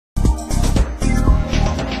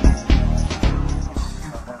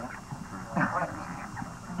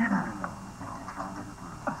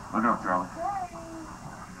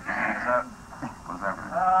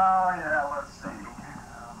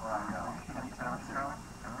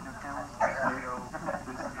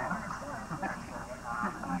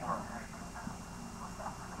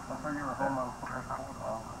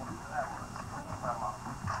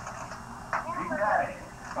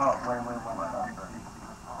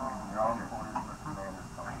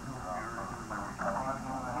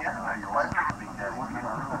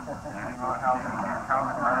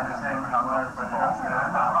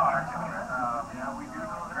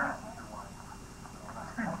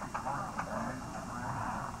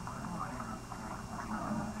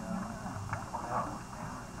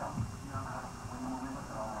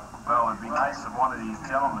it'd be nice if one of these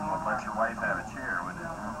gentlemen would let your wife have a chair, wouldn't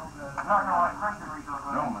it?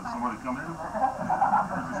 No, when somebody come in?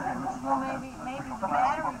 Well, maybe the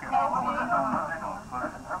battery tells me.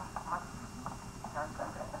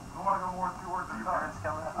 You want to go more than 2 words? Are your parents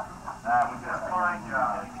coming up? Nah, we just fine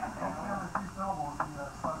job.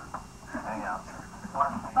 Hang out.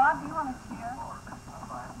 Bob, do you want a chair?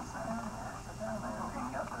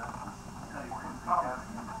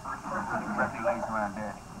 Wrap your legs around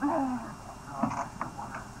Daddy. So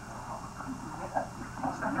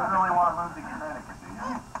you really want to move to Connecticut, do you?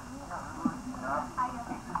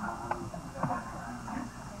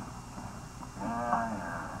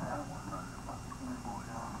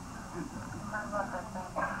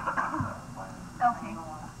 Okay.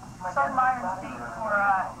 So MYER State for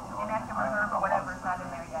inactive reserve or whatever is not in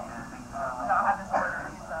there yet. I'll have this order,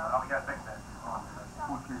 so. Oh, we got to fix that.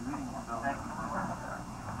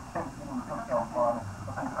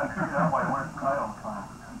 I figured out why where's Kyle from.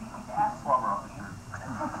 Swabber off the shirt.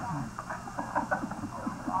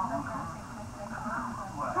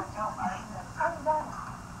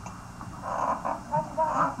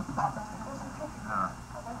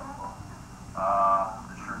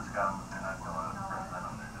 The shirt's got them, they're not going to press that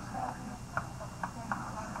on there.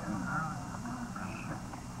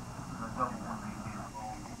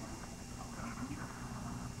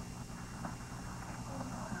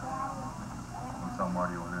 Tell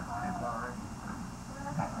Marty when it's already.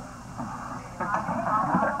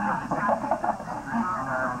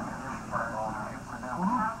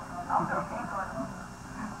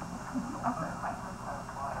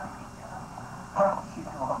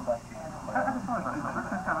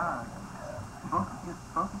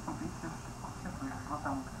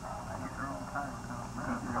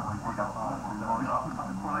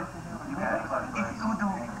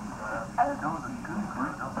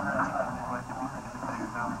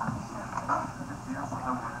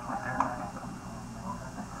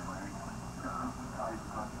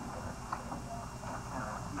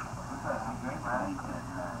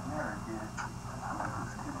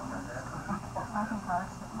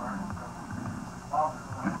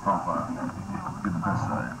 Get the best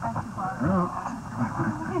side.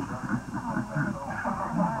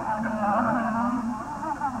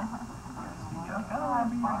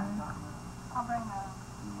 I'll bring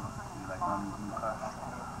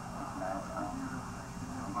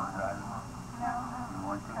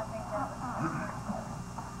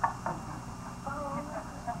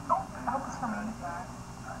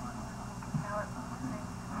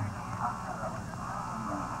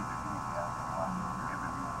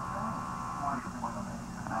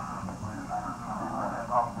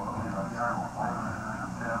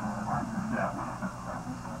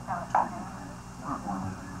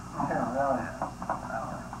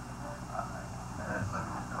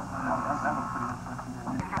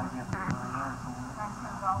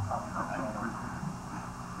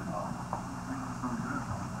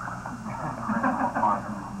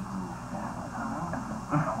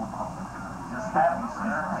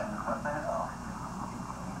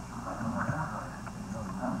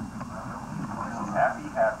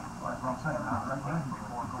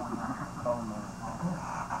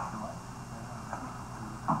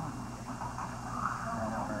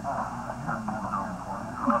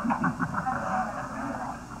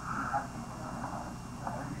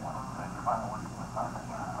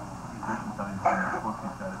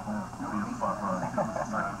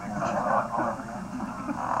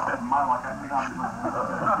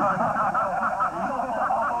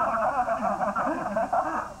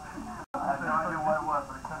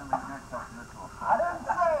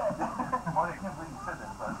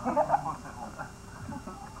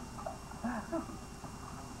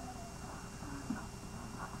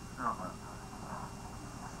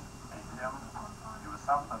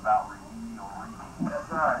Something about remedial reading. That's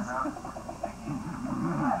right, man.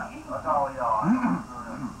 That's all y'all.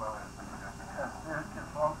 There's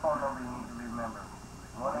just one phone number you need to remember.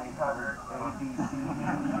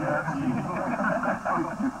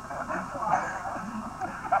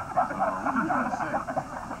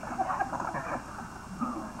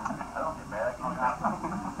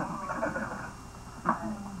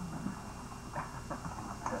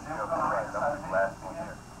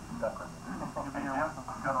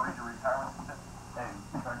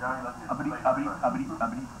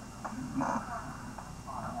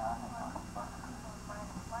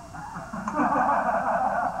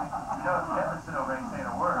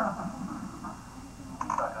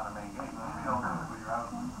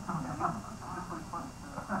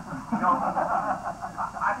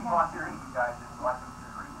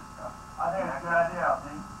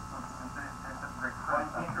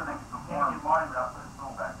 8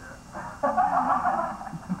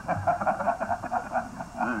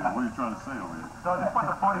 So just put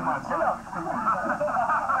the 40 on its side.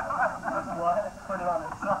 What? Put it on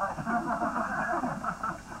its side.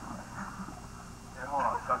 Here, hold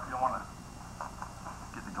on, Chuck. You don't want to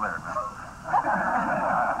get the glare now.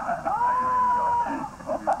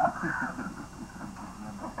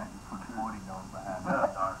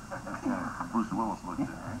 Bruce Willis looked at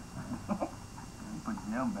it. You put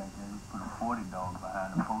Jim back there, you put a 40 dog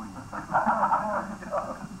behind the podium.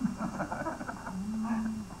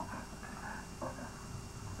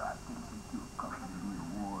 So I think she do a couple of the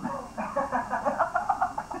awards.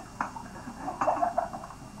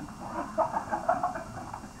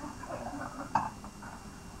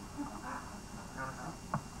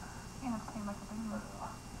 You have to stay like a baby.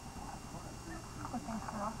 But thanks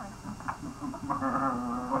for offering.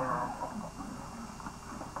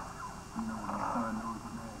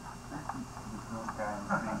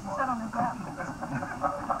 Sit on his lap.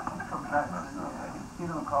 He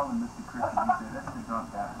don't call him Mr. Christian. He said, that's the drunk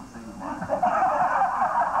guy from CERMONY.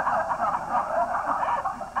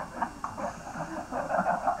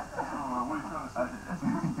 What are you trying to say? That's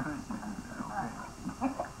Mr. Christian. He said, okay.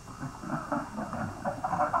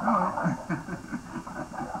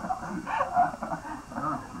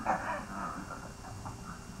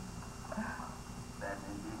 That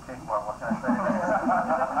indeed came more. What can I say?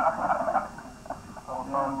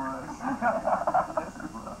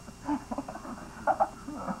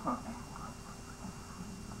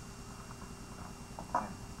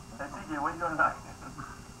 Hey, CJ, what are you doing tonight?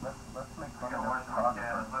 Let's make fun Let's of let our it help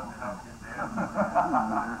get there.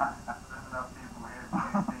 There's enough people here. If you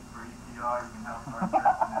need anything for EPR, you can help start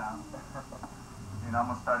dressing now. And I'm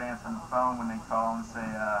going to start answering the phone when they call and say,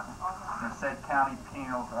 the said county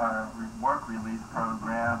penal work release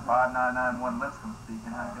program, 5991 Lipscomb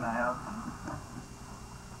speaking. How can I help you?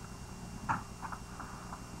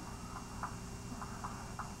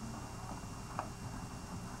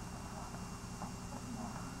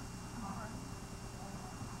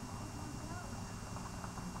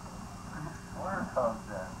 Where are Cubs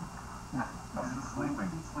at? He's sleeping.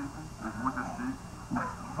 He's sleeping. With the sheep.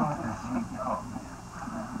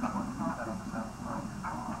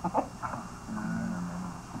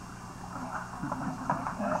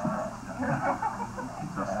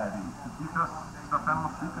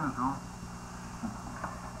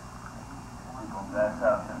 That's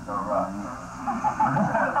how things are right.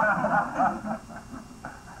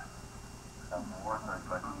 Something worse, or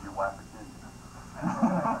like your wife or kids.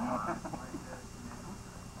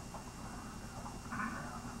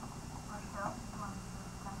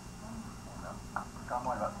 I'm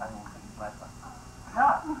worried about time we'll see you last time.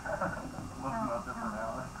 Looking up different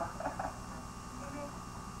hours.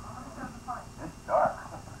 It's dark.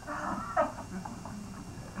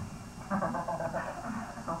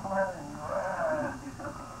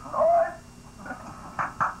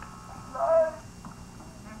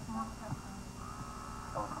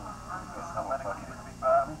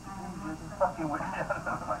 Fucking with you.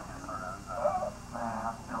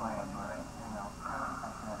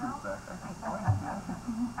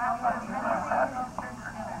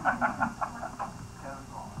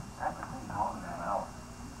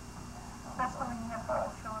 Especially when you have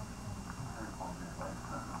people show up.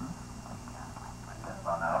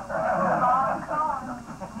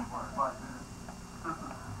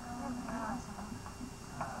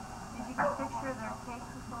 Did you get a picture of their cake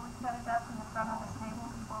before we cut it up in the front of the table?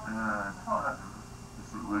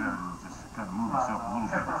 We're going to just kind of move yourself a little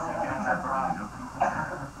bit.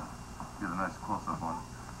 Get a nice close-up on it.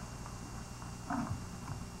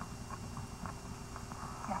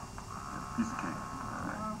 Yeah. Piece of cake.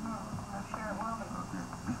 I'm sure it will be.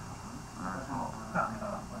 Very small.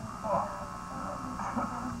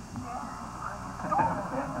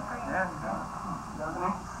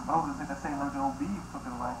 Oh, is it the same like the old beef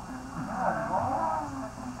looking like that?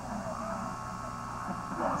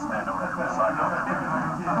 Stand over there.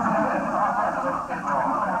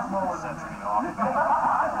 Sets me off.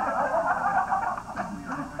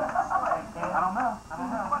 I don't know.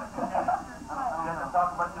 You gonna talk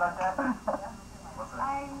about you like that?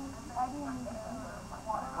 I didn't need to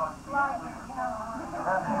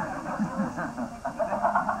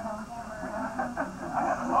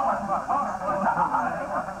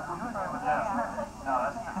No,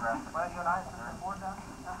 that's just right. Well, you and I should report down.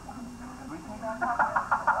 We can.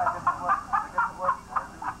 I guess it was.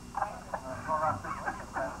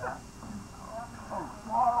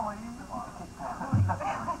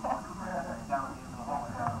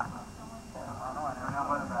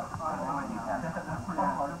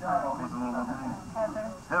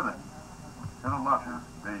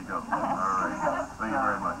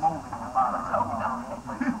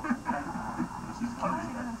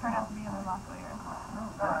 turned out to be a Morocco here.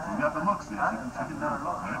 You got the looks, yes. You can do it.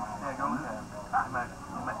 Yeah, go with that. It might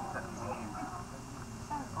be set to see you.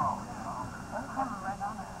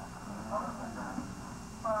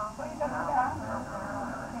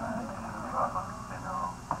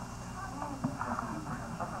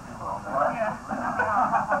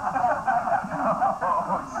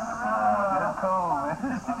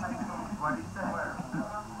 What do you say?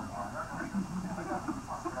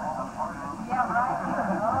 Yeah, right.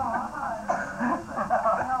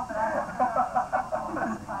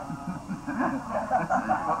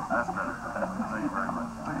 That's better. Thank you very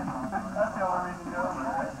much. That's the only reason to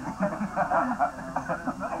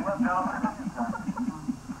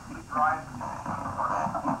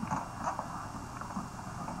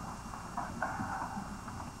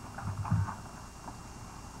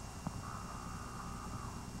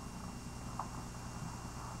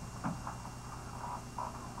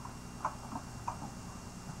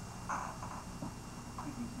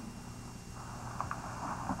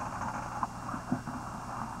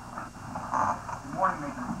Good morning,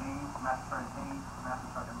 Major James, Master Sergeant Hayes, Master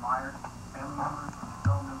Sergeant MYER, family members, and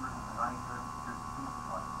fellow members of the 93rd Security Police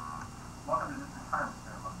Department. Welcome to this retirement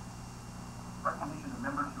ceremony. Recognition of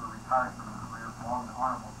members who are retiring from a career long and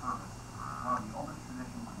honorable service is one of the oldest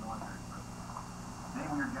traditions of military service. Today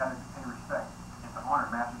we are gathered to pay respect and to honor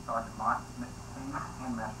Master Sergeant Hayes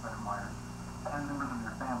and Master Sergeant MYER and members of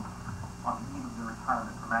their families on the eve of their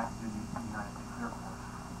retirement from active duty in the United States Air Force.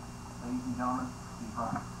 Ladies and gentlemen, please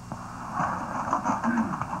rise.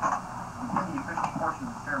 Begin the official portion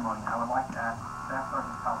of the ceremony, I would like to ask Staff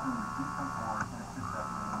Sergeant Calhoun to please come forward and assist us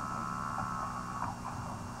in the invocation.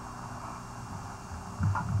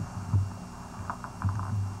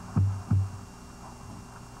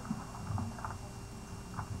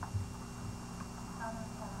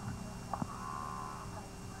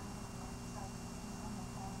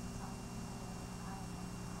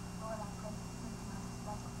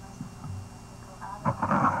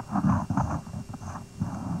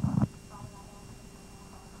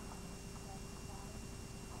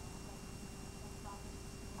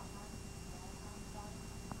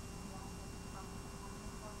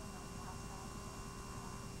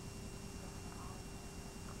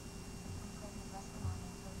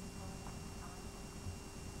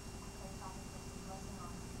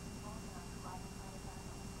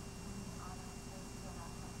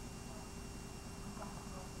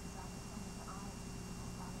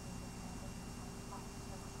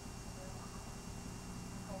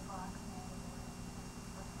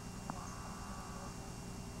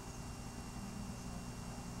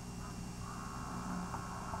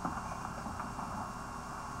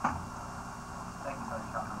 Thank you,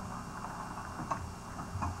 Sergeant Calhoun.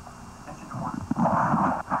 Attention to order.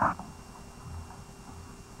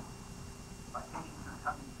 Citation to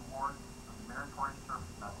accompany the award of the Meritorious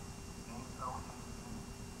Service Medal, James O. Hayes Jr.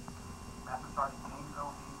 Master Sergeant James O.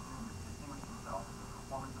 Hayes Jr. distinguished himself with the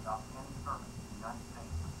performance of outstanding service in the United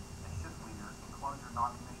States as shift leader and closure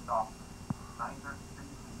non-commissioned officer, 93rd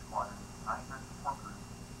Security Police Squadron, 93rd Support Group,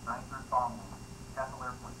 93rd Bomb Wing, Castle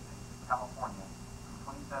Air Force Base, California,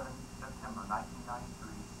 from 27 September 1993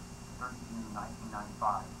 to 30 June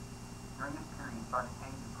 1995. During this period, Sergeant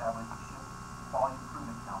Hayes established the Shift Quality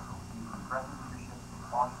Improvement Council using aggressive leadership and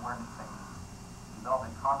quality awareness techniques to develop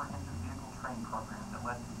a comprehensive vehicle training program that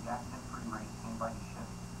led to the accident-free rate attained by his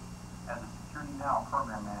shift. As a Security Now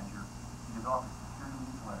program manager, he developed a security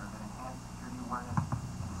newsletter that enhanced security awareness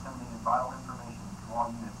and disseminated vital information to all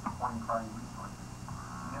units supporting priority resources,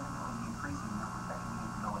 significantly increasing their protection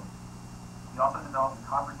capability. He also developed a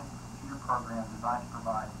comprehensive computer program designed to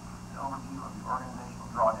provide an overview of the organizational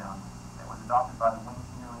drawdown that was adopted by the wing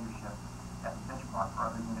senior leadership as a benchmark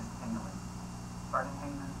for other units to emulate. Sergeant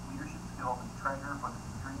Hayes' leadership skills as treasurer for the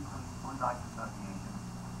Security Police Blue Knights Association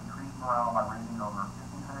increased morale by raising over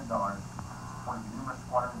 $1,500 supporting numerous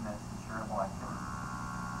squadron events and charitable activities.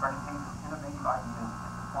 Sergeant Hayes' innovative ideas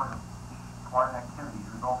and support of squadron activities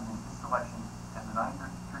resulted in his selection as the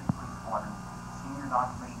 93rd Security Police Squadron Senior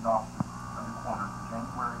Non-Commissioned Officer of the Quarter from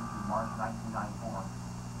January through March 1994.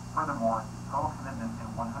 Furthermore, his total commitment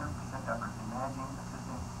and 100% effort in managing,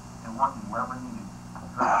 assisting, and working wherever needed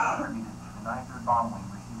directly contributed to the 93rd Bomb Wing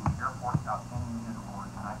receiving the Air Force Outstanding Unit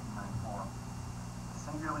Award in 1994. The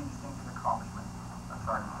singularly distinctive accomplishment of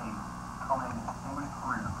Sergeant Hayes culminated a distinguished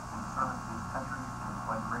career in the service to his country and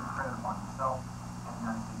displayed great credit upon himself and the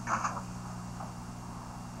United States Air Force.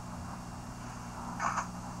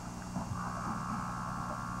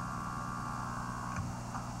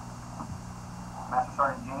 Master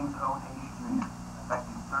Sergeant James O. Hayes Jr.,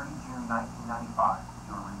 effective 30 June 1995,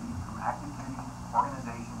 you are released from active duty,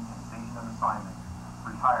 organization, and station of assignment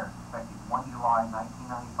retired effective 1 July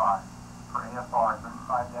 1995 per APR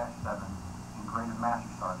 05-WED in grade of Master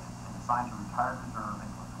Sergeant and assigned to retired reserve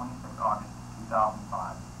until 26 August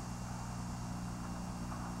 2005.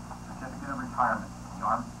 Certificate of Retirement from the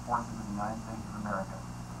Armed Forces of the United States of America.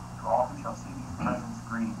 To all who shall see these presents,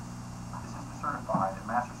 greetings. This is to certify that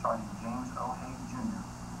Master Sergeant James O. Hayes, Jr.,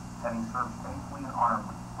 having served faithfully and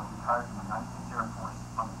honorably, was retired from the United States Air Force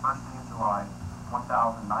on the 1st day of July,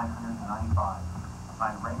 1995,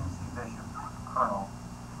 assigned Raymond C. Bishop, Colonel,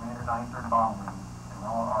 Commander 93rd Bomb Wing, and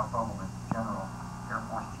Ronald R. Fogelman, General, Air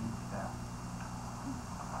Force Chief of Staff.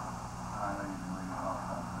 I know you can read it off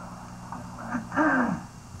like that.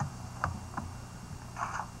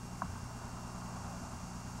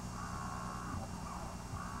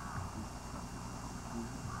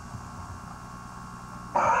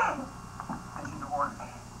 Attention to order.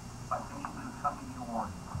 Citation to the company award.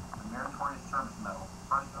 The Meritorious Service Medal,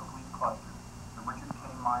 1st Oak Leaf Cluster, to Richard K.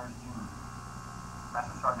 Myers, Jr.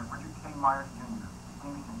 Master Sergeant Richard K. Myers, Jr.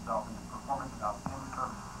 distinguished himself in the performance of outstanding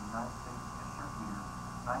service to the United States as Ship Leader,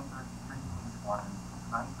 93rd Security Police Squadron,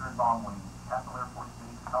 93rd Bomb Wing, Castle Air Force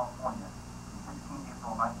Base, California, from 16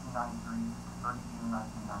 April 1993 to 30 June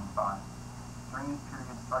 1995. During this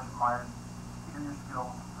period, Sergeant Myers' superior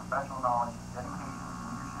skills, professional knowledge, dedication,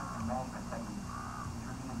 leadership, and management techniques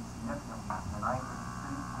contributed significantly to the 93rd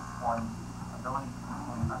Security Police Squadron's ability to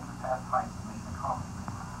maintain unsurpassed heights of mission accomplishment.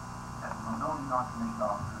 As a mobility non-commissioned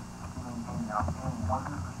officer, he maintained an outstanding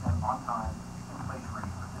 100% on-time, in-place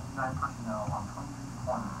rate for 59 personnel on 23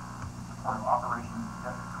 deployments in support of operations to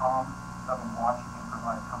kept calm, southern watch, and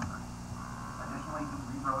provide comfort. Additionally, he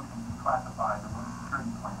rewrote and declassified the Wing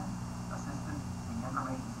Security Plan, assisted the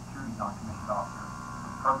Information Security Non-Commissioned Officer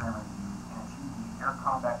with program reviews, and achieved the Air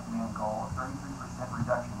Combat Command goal of 33%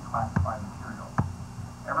 reduction in classified material.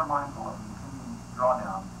 Ever mindful of the impending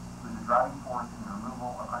drawdown, he was the driving force in the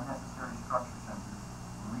removal of unnecessary structure sensors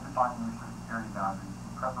and redefining restricted area boundaries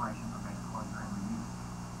in preparation for base closure and reuse.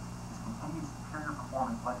 His continued superior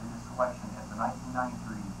performance led to his selection as the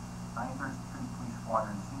 1993 93rd Security Police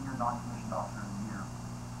Squadron Senior Non-Commissioned Officer of the Year.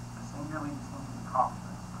 The singularly distinctive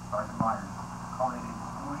accomplishments of Sergeant Myers culminated a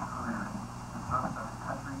distinguished career in the service of his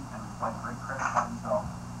country and reflect great credit on himself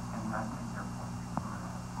and the United States Air Force.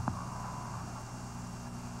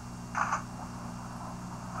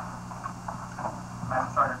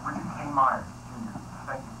 Master Sergeant Richard K. Myers, Jr.,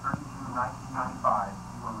 effective 30 June 1995,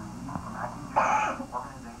 you are relieved from active duty,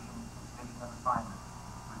 organization, and station of assignment.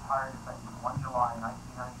 Retired effective 1 July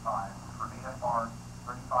 1995 for APR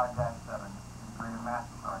 05-WED in the grade of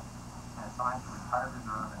Master Sergeant, and assigned to retired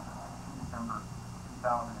reserve until 15 December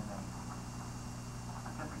 2008.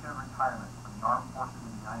 Certificate of Retirement from the Armed Forces of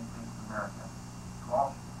the United States of America. To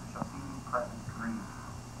all who shall see these presents, greetings.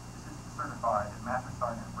 This is to certify that Master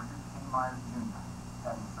Sergeant Richard K. Myers, Jr.,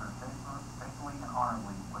 having served faithfully and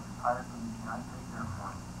honorably, was retired from the United States Air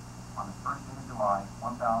Force on the 1st day of July,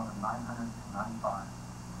 1995.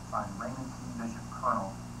 Signed Raymond C. Bishop,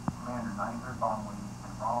 Colonel, Commander 93rd Bomb Wing,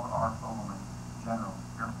 and Ronald R. Fogelman, General,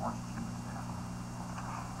 Air Force Chief of Staff.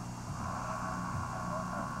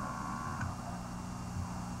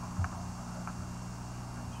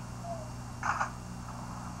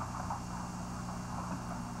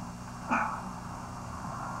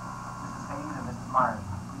 Mrs. Hayes and Mrs. Myers,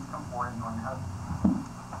 please come forward and join your husband.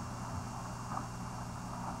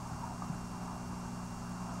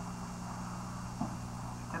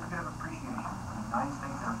 Certificate of Appreciation from the United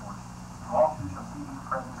States Air Force. To all who shall see these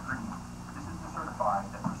presents, greetings. This is to certify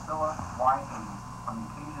that Priscilla Y. Hayes, on the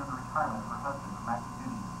occasion of the retirement of her husband from active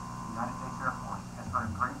duty in the United States Air Force, has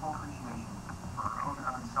earned grateful appreciation for her own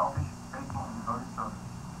unselfish, faithful, and devoted service.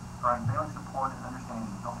 Her unfailing support and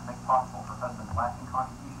understanding helped to make possible her husband's lasting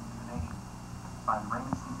contribution to the nation. Signed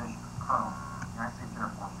Raymond C. Bishop, Colonel, United States Air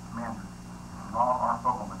Force, Commander, and Ronald R.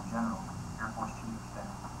 Fogelman, General, Air Force Chief of Staff.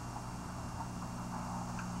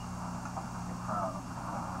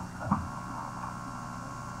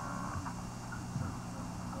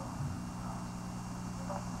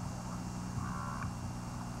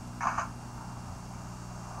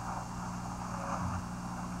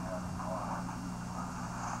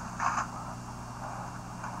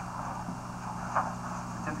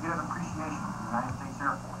 Certificate of Appreciation from the United States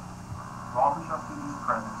Air Force. To all who shall see these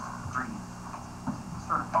presents, greetings. This is to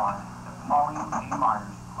certify that Pauline A.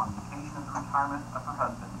 Myers, on the occasion of the retirement of her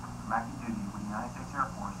husband from active duty with the United States Air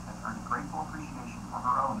Force, has earned grateful appreciation for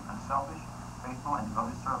her own unselfish, faithful, and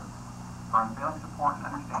devoted service. Her unfailing support and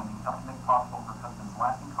understanding helped to make possible her husband's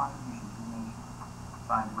lasting contribution to the nation.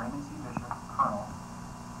 Signed Raymond C. Bishop, Colonel,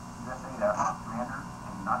 USAF, Commander,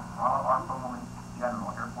 and Ronald R. Fogelman,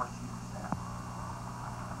 General, Air Force Chief of Staff.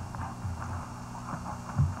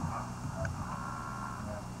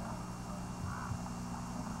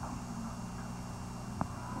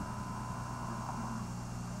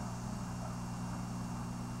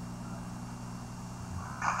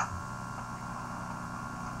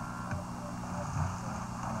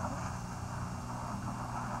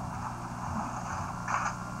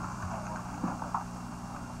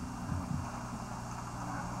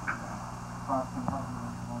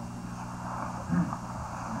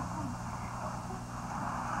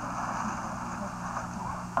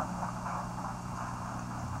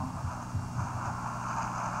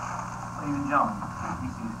 gentlemen, please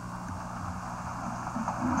be seated.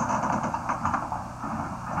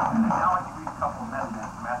 I'd now like to read a couple of messages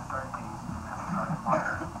from Master Sergeant Hayes and Master Sergeant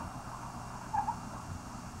MYER.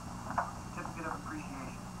 Certificate of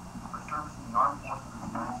Appreciation for service in the Armed Forces of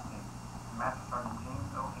the United States to Master Sergeant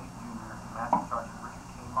James O. Hayes, Jr. and Master Sergeant Richard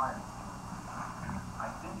K. MYER.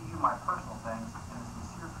 I extend to you my personal thanks and a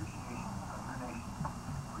sincere appreciation of your nation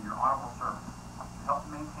for your honorable service to help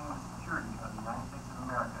maintain the security of the United States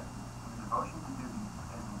of America and your devotion to duty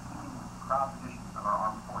as in keeping with the proud tradition of our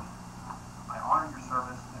armed forces. I honor your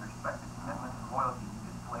service and respect the commitment and loyalty you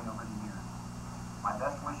displayed over the years. My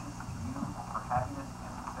best wishes to you for happiness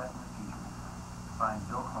and success in the future. Signed,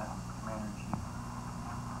 Bill Clinton, Commander-in-Chief.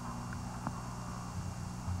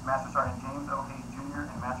 Master Sergeant James O. Hayes, Jr.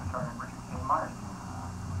 and Master Sergeant Richard K. MYER, Jr.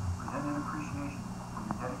 present an appreciation for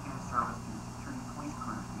your dedicated service to the security police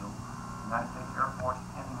career field, the United States Air Force,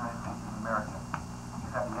 and the United States of America. You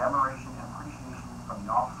have the admiration and appreciation from the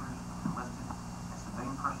officers, enlisted, and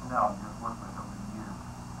civilian personnel you have worked with over the years.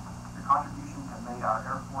 Your contributions have made our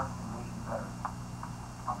Air Force and nation better.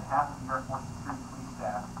 On behalf of the Air Force Security Police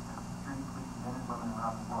staff and the security police men and women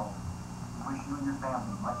around the world, we wish you and your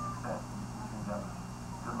family much success in your future endeavors.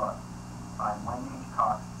 Good luck. Signed, Wayne H.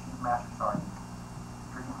 Cox, Chief Master Sergeant,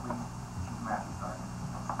 Security Police, Chief Master Sergeant,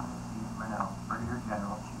 and Stephen C. Murnell, Brigadier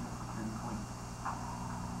General, Chief of Security Police.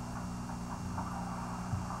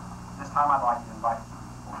 This time I'd like to invite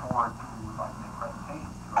people forward who would like to make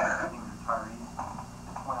presentations to our distinguished retirees.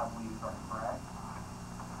 This one I believe is Sergeant Bragg.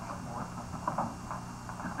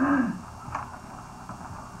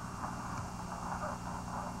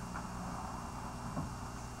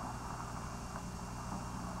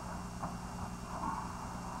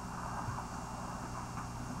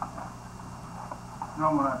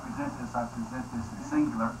 Normally when I present this in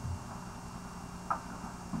singular.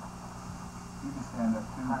 You can stand up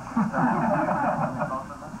too.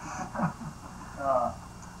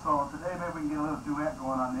 So today maybe we can get a little duet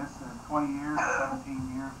going on this. 20 years,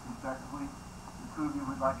 17 years respectively. The two of you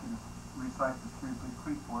would like you to recite the Security Police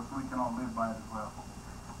Creed for us so we can all live by it as well.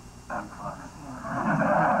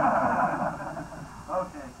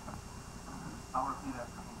 Okay. I'll repeat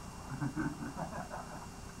after me.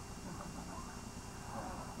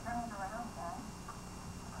 Turn it around, guys.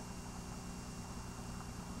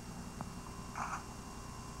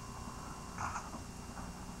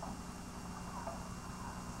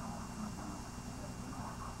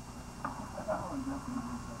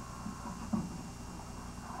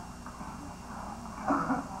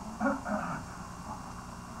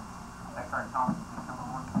 Sergeant Thomas, please come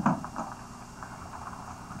forward.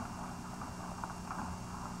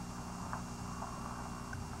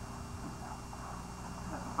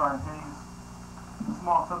 Sergeant Hayes, a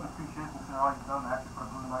small token of appreciation for all you've done actually for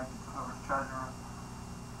the Blue Knights. You took over as treasurer.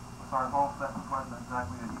 Sergeant Holstead wasn't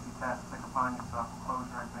exactly an easy task to take upon yourself with closure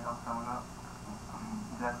and everything else coming up.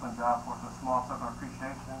 You did an excellent job for us. A small token of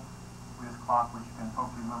appreciation for this clock, which you can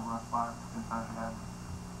hopefully remember us by the time you have.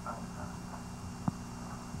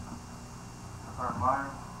 Sergeant MYER,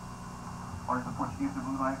 all the support you gave to the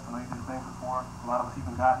Blue Knights. I know you did things before a lot of us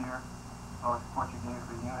even got here. All the support you gave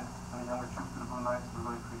to the unit and the younger troops to the Blue Knights, we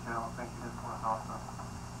really appreciate all the things you did for us also.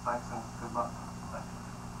 Thanks and good luck. Thank you.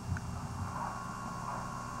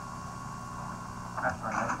 That's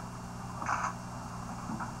right, Nate.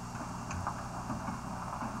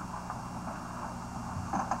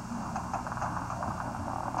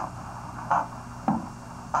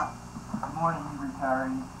 Good morning, you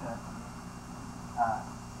retirees.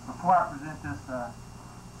 Before I present this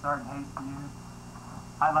Sergeant Hayes to you,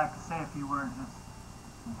 I'd like to say a few words. It's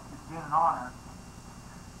been an honor,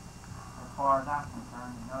 as far as I'm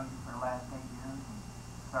concerned, to know you for the last 8 years. And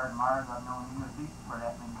Sergeant MYER, I've known you at least for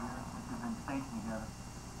that many years since we've been stationed together.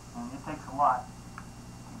 And it takes a lot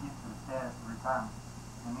to get to the status of retirement.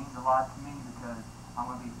 It means a lot to me because I'm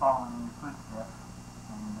going to be following in your footsteps.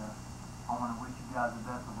 And I want to wish you guys the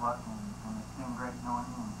best of luck. And it's been great knowing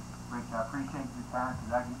you. And Rich, I appreciate your time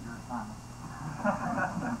because I get your assignment.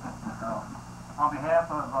 So, on behalf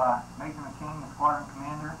of Major McKinney, the Squadron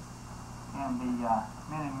Commander, and the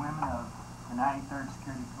men and women of the 93rd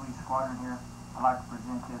Security Police Squadron here, I'd like to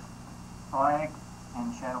present this flag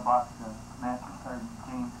and shadow box to Master Sergeant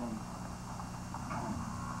James Hayes.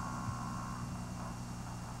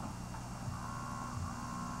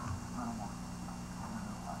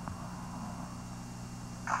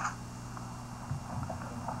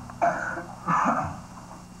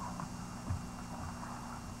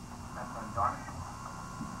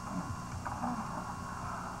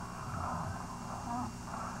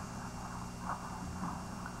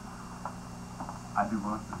 I do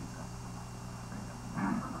both of these.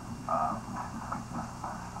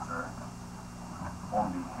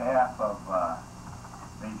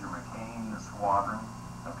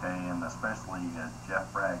 especially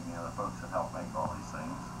Jeff Bragg, you know, the folks that help make all these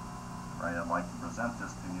things. Right, I'd like to present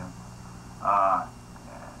this to you.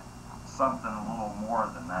 Something a little more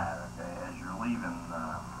than that, okay? As you're leaving,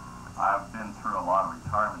 I've been through a lot of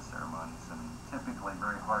retirement ceremonies, and typically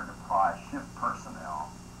very hard to pry shift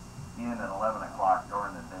personnel in at 11 o'clock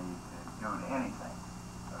during the day to go to anything,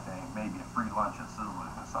 okay? Maybe a free lunch at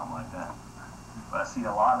Sizzler's or something like that. But I see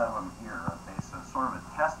a lot of them here, okay? So it's sort of a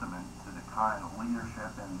testament to the kind of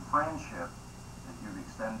leadership and friendship that you've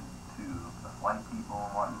extended to the flight people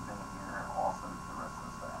while you've been here, and also to the rest of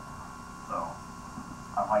the staff. So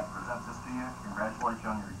I'd like to present this to you. Congratulate you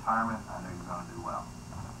on your retirement. I know you're going to do well.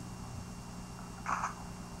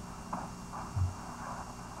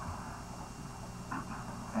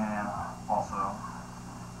 And also,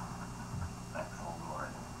 thanks, old Lord.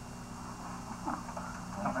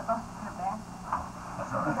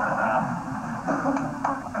 That's all right.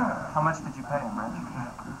 How much did you pay him, Rich?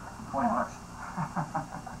 $20.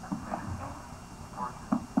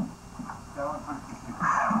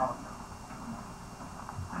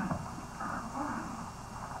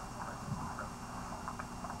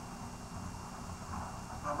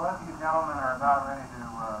 Both of you gentlemen are about ready to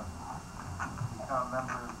become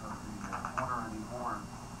members of the Order of the Order,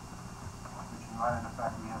 which in light of the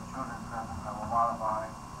fact we have children present, I will modify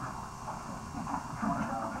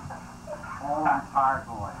all retired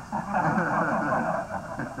boys.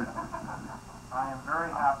 I am very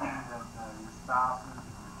happy that your spouses and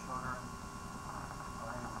your children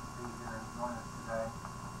are able to be here and join us today.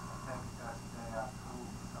 I think that's a day out of school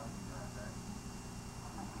for some of you guys, right?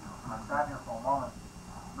 I sat here for a moment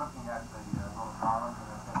looking at the little garland, and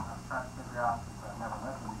I said, I'm trying to figure out, since I've never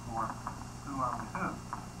met them before, who was who.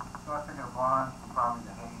 So I figured a blonde, probably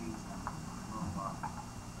the Hayes, and a little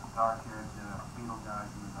dark-haired Beatle guy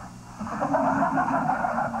who was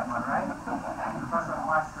am I right? Plus I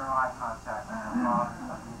watched their eye contact and their father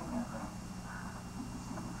was reading it, and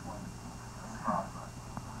see which one is proper.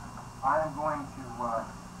 I am going to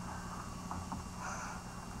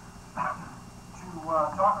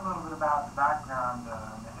talk a little bit about the background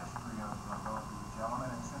and the history of both of you gentlemen,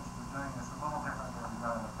 and since we're doing this a little different than we've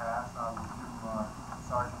done in the past, I will do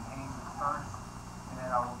Sergeant Hayes first, and then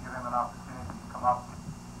I will give him an opportunity to come up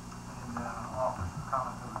and offer some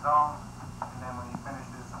comments of his own, and then when he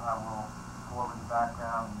finishes, I will go over the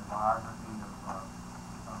background and the biography of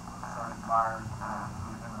Sergeant Myers, and then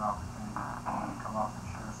give him an opportunity to come up and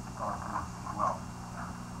share some thoughts with us as well.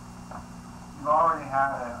 You've already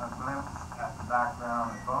had a glimpse at the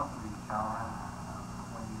background of both of these gentlemen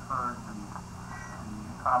when you heard the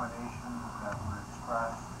accommodations that were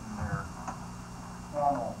expressed in their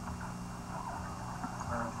formal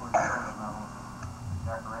meritorious service medal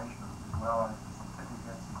decorations, as well as the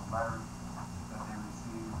certificates and the letters that they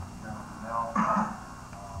received from General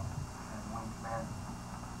Burnell and Wing Commander.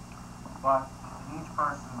 But in each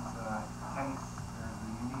person's case, there's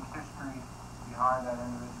a unique history behind that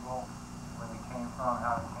individual, where they came from,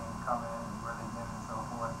 how they came to come in, and where they've been, and so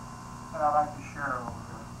forth. And I'd like to share a little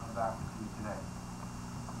bit of that with you today.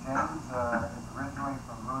 James is originally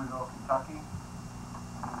from Louisville, Kentucky.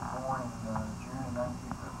 He was born in June of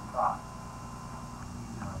 1955.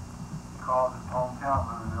 He calls his hometown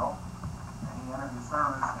Louisville, and he entered the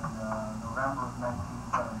service in November of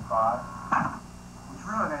 1975, which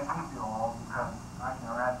really makes me feel old because I can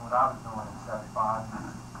imagine what I was doing in 75.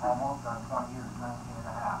 Almost done 20 years, 19 and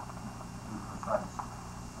a half. Precise,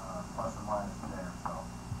 plus or minus a day or so.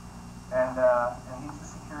 And he's a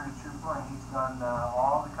security trooper, and he's done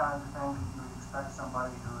all the kinds of things that you would expect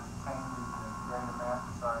somebody who has attained the grade of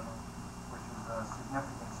master sergeant, which is a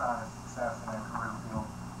significant sign of success in their career field,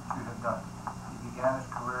 should have done. He began his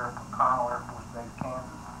career from Connell Air Force Base,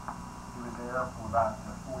 Kansas. He was there for about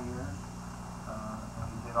 4 years, and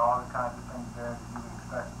he did all the kinds of things there that you would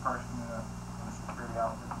expect a person in a security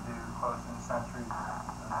outfit to do: close-in sentry,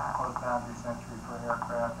 close boundary sentry for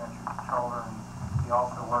aircraft, entry controller, and he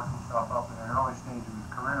also worked himself up in an early stage of his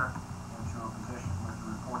career into a position with the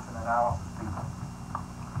reports and analysis people.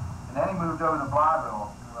 And then he moved over to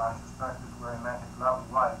Blytheville, who I suspect is where he met his love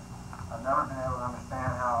of life. I've never been able to understand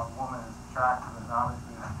how a woman as attractive and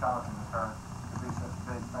obviously as intelligent as her could be such a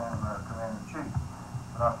big fan of our Commander-in-Chief,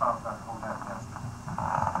 but I promise not to hold that against her.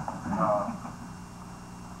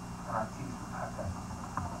 And I tease her about that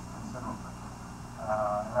considerably.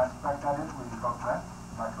 And I suspect that is where you both met.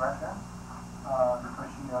 Am I correct there? Because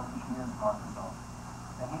she is from Arkansas.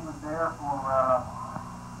 And he was there for,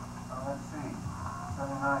 let's see,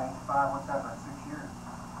 79, 85, what's that, about 6 years.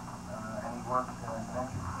 And he worked as an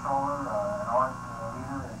entry controller, an art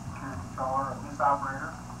leader, a security controller, a miss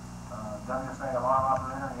operator, WSA alarm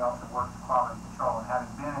operator, and he also worked in quality control. And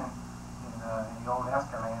having been in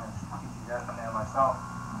myself,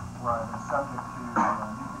 where I've been subject to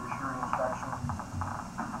nuclear surety inspections,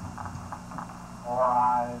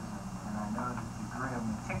 RIs, and I know the degree of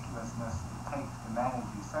meticulousness it takes to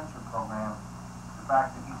manage a sensor program. The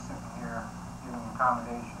fact that he's sitting here getting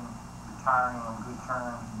accommodation, retiring on good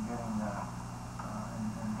terms, and getting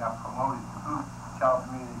and got promoted to boot tells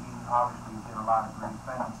me that he obviously did a lot of great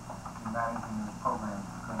things in managing those programs,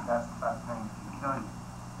 because that's the type of thing that can kill you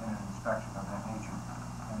in an inspection of that nature,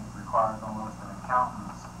 and it requires almost an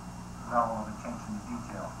accountant's level of attention to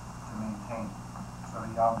detail to maintain. So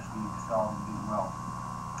he obviously excelled and did well.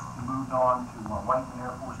 He moved on to Whiteman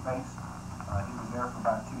Air Force Base. He was there for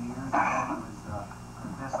about 2 years, and then he was a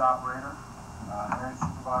BIS operator, area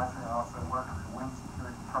supervisor, and also worked as a wing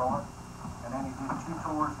security controller. And then he did 2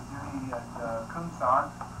 tours of duty at Kunsan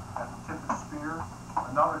at the tip of the spear.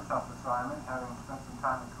 Another tough assignment. Having spent some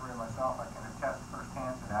time in Korea myself, I can attest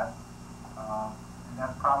firsthand to that. And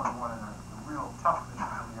that's probably one of the real tough things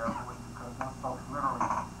in the Air Force, because those folks literally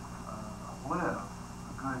live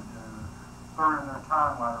a good third of their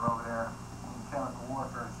time while they're over there in chemical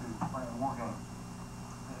warfare suits playing war games.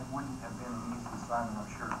 And it wouldn't have been an easy assignment, I'm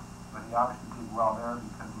sure. But he obviously did well there,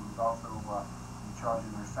 because he was also in charge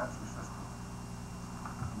of their sensor system.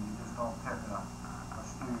 And you just don't pick a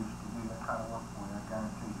stooge to do that kind of work for you, I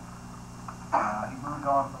guarantee you. He moved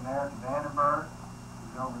on from there to Vandenberg. He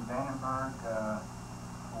was over in Vandenberg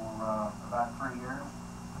for about 3 years.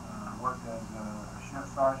 Worked as a shift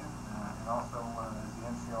sergeant and also as the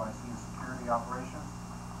NCOIC security operations.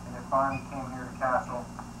 And then finally came here to Castle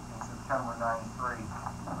in September '93,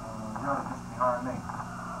 really just behind me.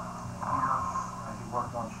 And here he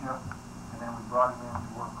worked on shift, and then we brought him in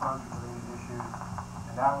to work closure-related issues.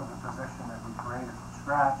 And that was a position that we created from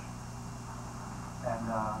scratch. And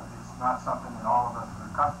it's not something that all of us are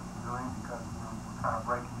accustomed to doing, because we're kind of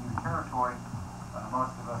breaking new territory.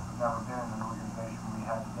 Most of us have never been in an organization where we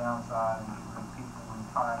had to downsize and get rid of people and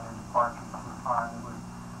time their departures to a time that would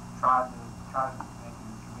try to make it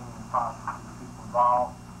as convenient as possible for the people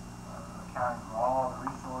involved, accounting for all the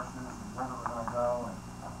resources and where we're going to go,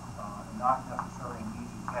 and not necessarily an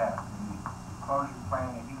easy task. And the closure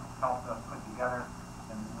plan that he helped us put together,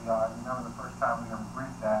 and I remember the first time we ever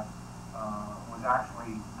briefed that, was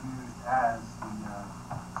actually used as the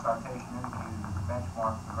citation indicated as a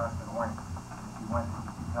benchmark for the rest of the wing. If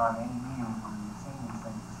you've done any meetings where you've seen these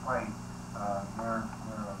things displayed, they're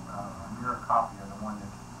a mirror copy of the one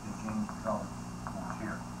that James developed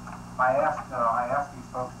here. I asked these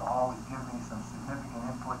folks to always give me some significant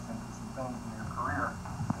inputs into some things in their career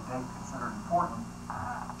that they considered important,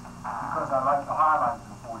 because I like to highlight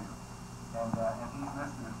them for you. And he's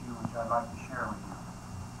listed a few which I'd like to share with you.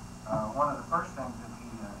 One of the first things that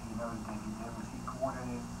he noted that he did was he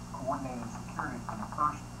coordinated security for the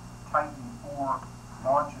first Titan 4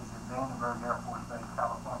 launches at Vandenberg Air Force Base,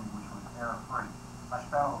 California, which was air-free. I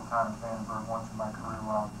spent a little time at Vandenberg once in my career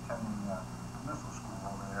while I was attending missile school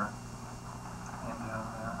over there. And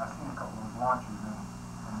I've seen a couple of those launches, and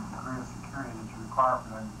the degree of security that you require for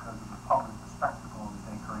them because of the public spectacle that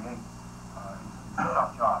they create is a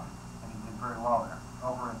tough job. And he did very well there.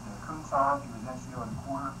 Over at Kunsan, he was NCO of the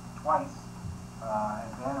quarter twice. At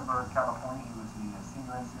Vandenberg, California, he was the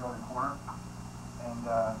senior NCO of the quarter. And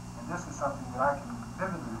this is something that I can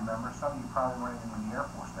vividly remember. Some of you probably weren't even in the Air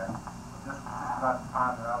Force then, but this was just about the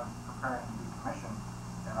time that I was preparing to be commissioned,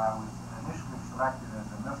 and I was initially selected as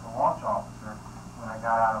a missile launch officer when I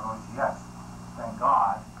got out of OTS. Thank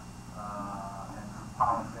God, and through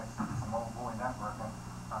politics and some old boy networking,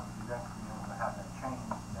 I was eventually able to have that change.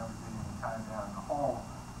 Never did any time down in the hole,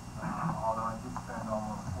 although I did spend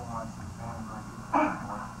almost 4 months at Vandenberg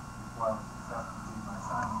before I was successful in getting my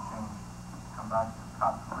assignment change to come back to the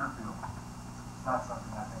top career field. It's not something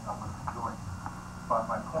I think I would have enjoyed. But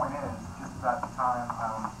my point is, just about the time I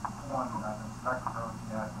was informed that I've been selected for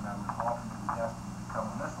OTS and I was ultimately destined to become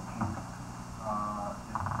a missile chief,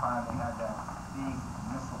 at the time they had that big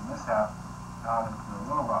missile mishap out at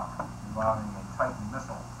Little Rock involving a Titan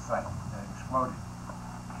missile site that exploded,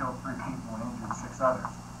 killed 3 people and injured 6 others.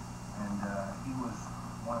 And he was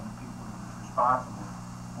one of the people that was responsible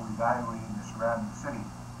for evaluating the surrounding city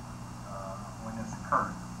when this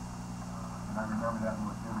occurred. And I remember that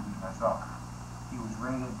most vividly myself. He was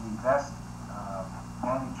rated the best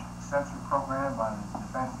managed sensor program by the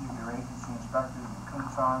Defense Nuclear Agency inspectors in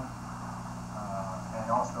Kunsan.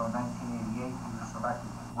 And also in 1988, he was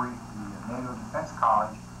selected to brief the NATO Defense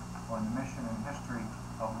College on the mission and history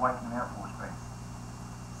of Whiteman Air Force Base.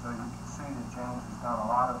 So you can see that James has done a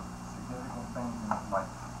lot of significant things in his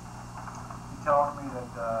life. He tells me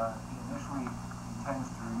that he initially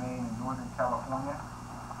intends to remain in Northern California,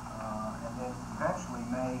 and then eventually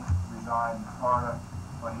may reside reside in Florida,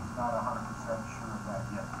 but he's not 100% sure of that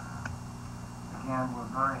yet. Again,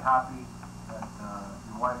 we're very happy that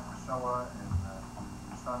your wife Priscilla and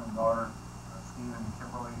your son and daughter Stephen and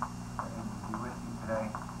Kimberly are able to be with you today.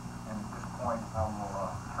 And at this point, I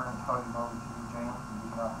will turn the podium over to you, James, and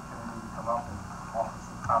give you an opportunity to come up and offer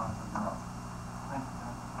some comments of your own. Thank you,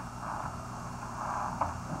 John.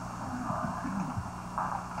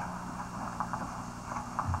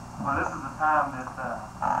 Well, this is a time that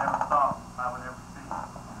I never thought I would ever see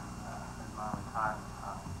in my retirement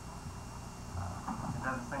time. It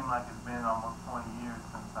doesn't seem like it's been almost 20 years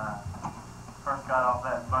since I first got off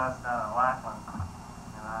that bus down in Lackland,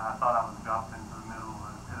 and I thought I was dropped into the middle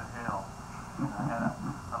of the pit of hell. And I had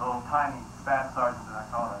a little tiny staff sergeant that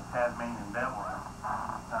I called a Tasmanian devil, and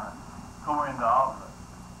kind of tore into all of us.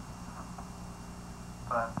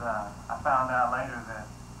 But I found out later that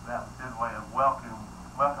that was his way of welcoming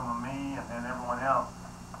me and everyone else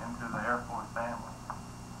into the Air Force family.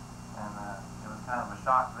 And it was kind of a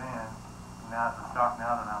shock then, and now it's a shock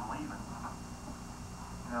now that I'm leaving.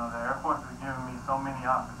 You know, the Air Force has given me so many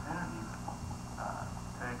opportunities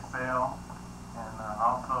to excel, and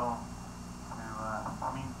also to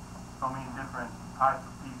meet so many different types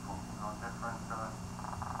of people, you know, different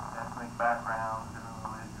ethnic backgrounds, different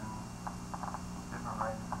religions, different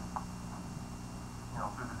races, you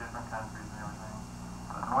know, through the different countries and everything.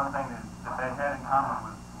 But the one thing that they had in common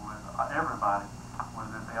with everybody was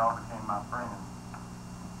that they all became my friends.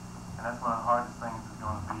 And that's one of the hardest things is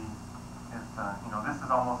going to be, is you know, this is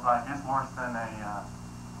almost like, it's worse than a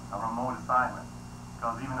remote assignment.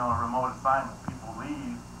 Because even on a remote assignment, people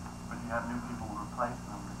leave, but you have new people replace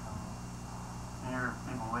them to come in. Here,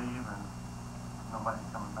 people leave and nobody's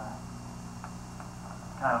coming back.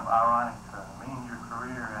 Kind of ironic to end your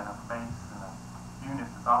career at a base and a unit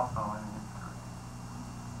that's also in your career.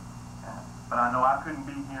 But I know I couldn't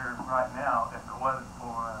be here right now if it wasn't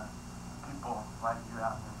for people like you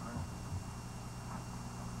out in this room.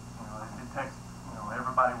 You know, it takes, you know,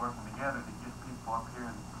 everybody working together to get people up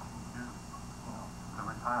here to do, you know, the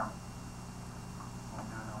retirement. And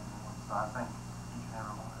do it on your own. So I thank each and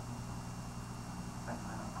every one of you. Thank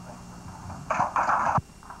you very much. Thank you very much.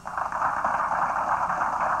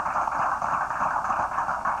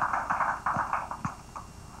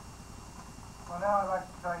 Well, now I'd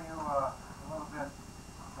like to tell you a little bit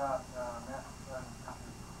about Master Sergeant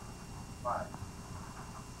Richard's life.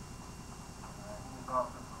 He has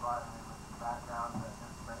also provided me with some background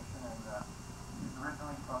information, and he's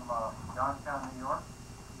originally from Youngstown, New York.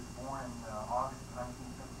 He was born in August of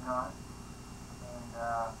 1959, and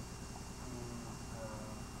his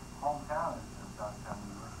hometown is Youngstown,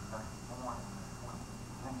 New York. He was actually born in Fort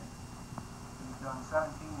Virginia. He's done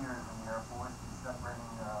 17 years in the Air Force. He's separating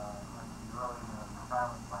into the early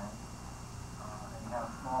retirement plan. And he had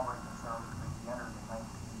a small break in service, but he entered in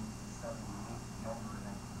 1978, January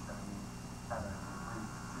 1978, had a brief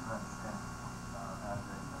 2-month stint as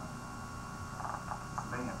a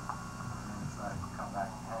civilian, and then decided to come back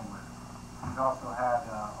and hang with him. He's also had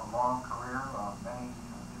a long career of many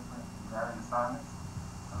different and varied assignments.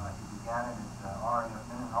 He began it at RAF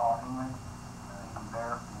Mendenhall, England. He was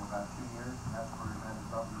there for about 2 years, and that's where he met his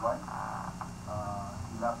lovely wife.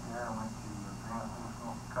 He left there and went to Greenland,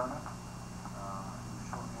 North Dakota.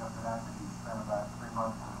 Shortly after that, he spent about 3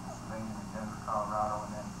 months as a civilian in Denver, Colorado,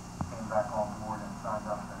 and then came back on board and signed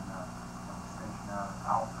up and was stationed out in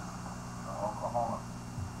Alpha, Oklahoma.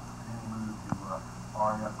 And then he moved to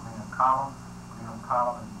RAF Greenland Common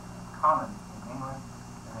in England,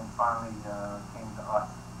 and then finally came to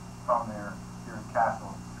us from there here at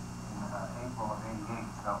Castle in April of '88.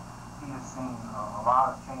 So he has seen a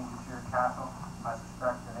lot of changes here at Castle. I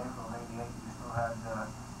suspect in April of '88 you still had the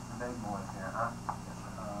big boys here, huh? Yes, sir.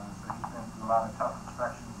 So he's been through a lot of tough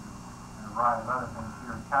inspections and a variety of other things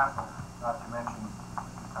here at Castle, not to mention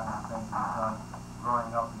the kind of things that he's done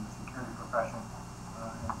growing up in the security profession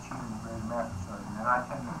and achieving the grade of Master Sergeant. And I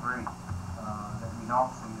tend to agree that we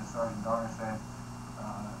don't see, as Sergeant Garner said,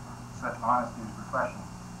 such honesty is refreshing.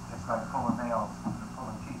 It's like pulling nails and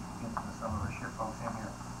pulling teeth to get some of our ship folks in here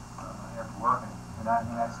after working. And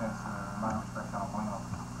in that sense, in my respect, I don't blame them.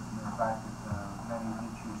 But the fact that many of you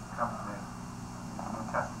choose to come today is a good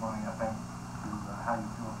testimony, I think, to how you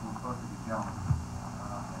feel towards both of these gentlemen.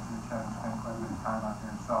 And Rich having spent quite a bit of time out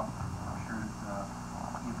there himself, I'm sure that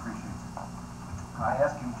he appreciates it. I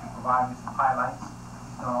asked him to provide me some highlights.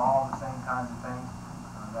 He's done all the same kinds of things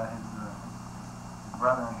that his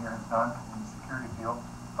brethren here has done in the security field,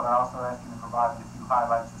 but I also asked him to provide me a few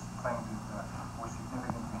highlights of some things that were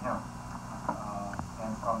significant to him.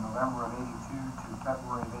 And from November of '82 to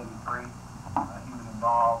February of '83, he was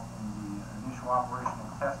involved in the initial Operation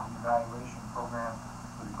and Testing Evaluation Program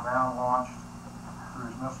for the ground-launched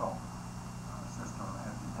cruise missile system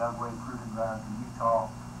at the Dugway Proving Grounds in Utah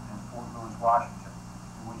and Fort Lewis, Washington,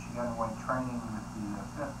 in which he underwent training with the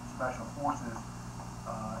 5th Special Forces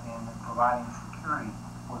in providing security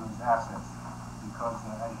for those assets. Because,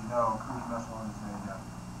 as you know, a cruise missile is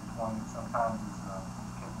one that sometimes is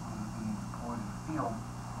capable of being deployed in the field,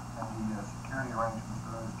 and the security arrangements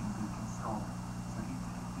for those can be considerable. So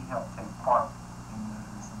he helped take part in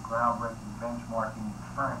some groundbreaking benchmarking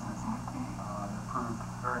experiences that proved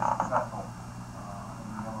very successful, and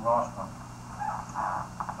we never lost one.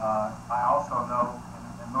 I also know,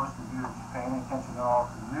 and most of you, if you pay any attention at all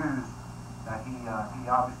to the news, that he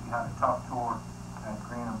obviously had a tough tour at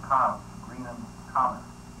Greenham Common,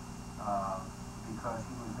 because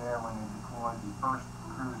he was there when they deployed the first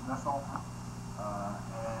cruise missile,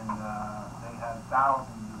 and they had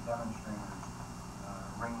thousands of demonstrators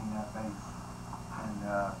ringing that base, and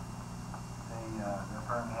they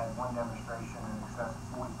apparently had one demonstration in excess of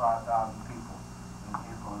 45,000 people in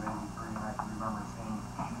April of '83, and I can remember seeing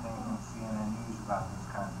things on CNN News about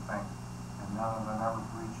those kinds of things, and none of them ever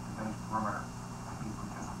breached the base perimeter. He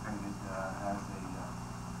participated as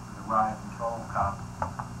a riot control cop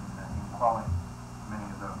in quelling many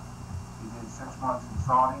of those. He did 6 months in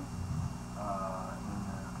Saudi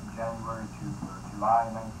from January to July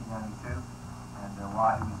 1992, and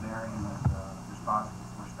while he was there, he was responsible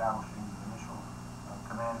for establishing the initial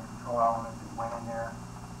command and control element that went in there.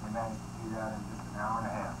 They managed to do that in just an hour and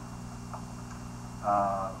a half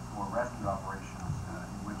for rescue operations,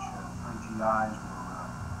 in which 3 GIs were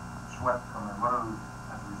swept from the road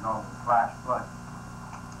as a result of flash flood.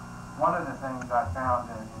 One of the things I found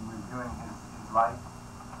in reviewing his life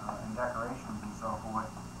and decorations and so forth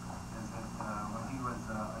is that when he was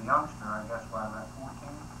a youngster, I guess by about 14,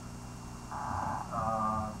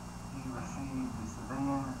 he received the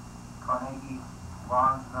civilian Carnegie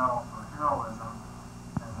Bronze Medal for Heroism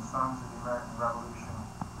and the Sons of the American Revolution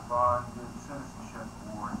Bronze Good Citizenship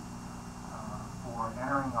Award for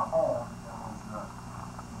entering a home that was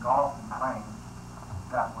engulfed in flames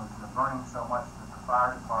that was burning so much that the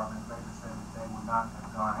fire department later said that they would not have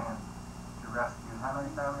gone in to rescue how many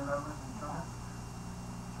family members and children?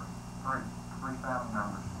 Three family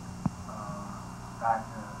members back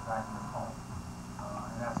in the home.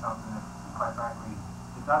 And that's something that, quite frankly,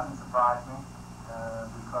 it doesn't surprise me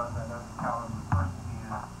because I know the caliber of person he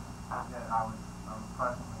is, that I was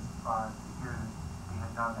pleasantly surprised to hear that he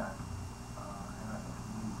had done that. And I think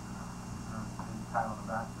he deserves a big pat on the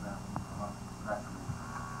back for that when you come up with that career.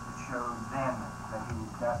 It shows then that he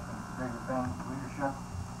was destined for bigger things, leadership,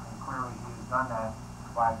 and clearly he has done that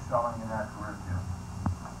by excelling in that career field.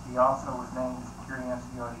 He also was named the Security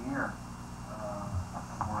NCO of the Year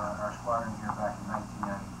for our squadron here back in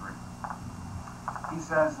 1993. He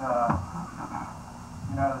says,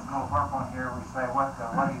 you know, there's a little blurb on here. We say, what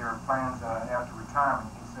are your plans after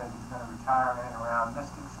retirement? He said he's going to retire in and around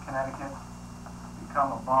Mystics, Connecticut,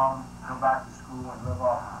 become a bum, go back to school, and live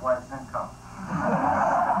off his wife's income.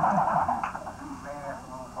 Man after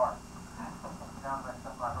my own heart. Sounds like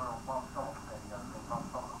something I heard on Bum Schultz say the other day. Bum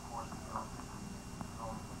Schultz, of course, is on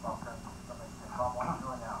football coach. Somebody said, Bum, what are you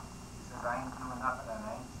doing now? He says, I ain't doing nothing, and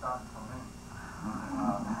I ain't starting till noon.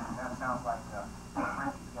 That sounds like what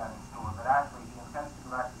Frenchie's got in store. But actually, he intends to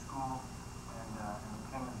go back to school and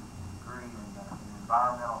obtain a degree in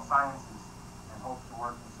environmental sciences and hopes to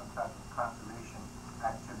work in some type of conservation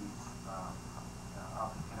activities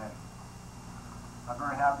up in Connecticut. I'm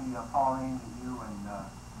very happy, Pauline, that you and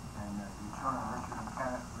your children, Richard and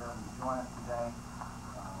Kenneth, were able to join us today.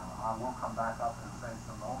 I will come back up and say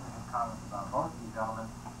some overhead comments about both of you gentlemen,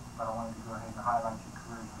 but I wanted to go ahead and highlight your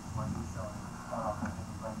careers before I do so. And start off with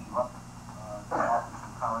bring you up to offer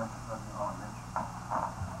some comments from your own, Rich.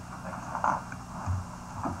 Thanks.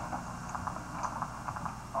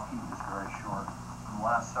 I'll keep this very short. In the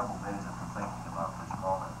last several days, I've been thinking about this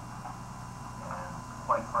moment, and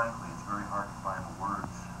quite frankly, it's very hard to find the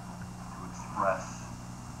words to express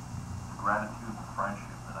the gratitude and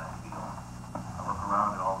friendship that I feel. I look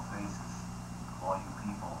around at all the faces of all you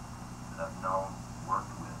people that I've known,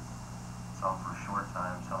 worked with, some for a short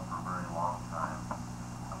time, some for a very long time.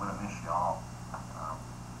 I'm going to miss you all.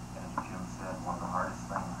 And as Jim said, one of the hardest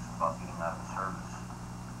things about getting out of the service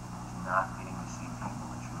is not getting to see people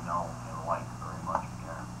that you know and like very much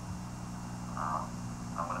again.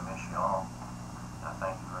 I'm going to miss you all. And I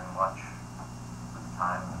thank you very much for the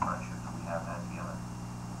time and the friendship that we have had together.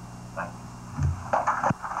 Thank you.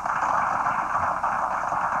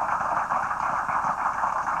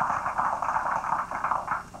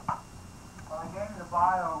 Well, I gave you the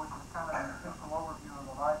bio, which is kind of an official overview of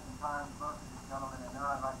the life and times both of you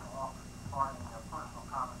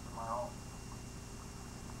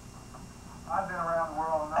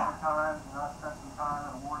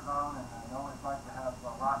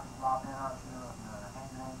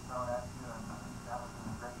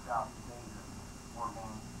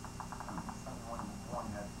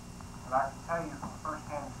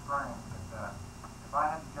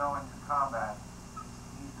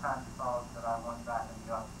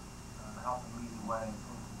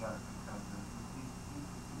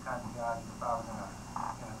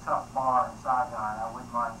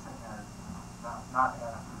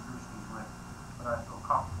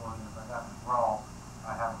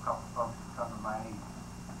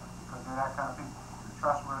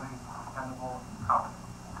trustworthy, dependable, and competent.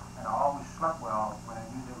 And I always slept well when I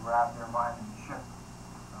knew they were out there minding the ship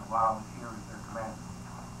while I was here as their commander.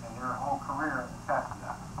 And their whole career attested to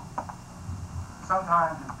that.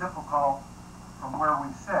 Sometimes it's difficult from where we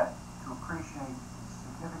sit to appreciate the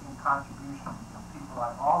significant contributions that people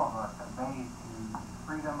like all of us have made to the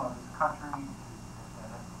freedom of this country, and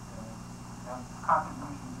the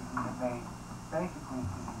contributions that we have made basically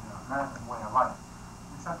to the American way of life.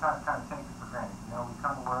 We sometimes kind of take it for granted. You know, we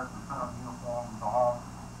come to work, we put on uniform, we go home.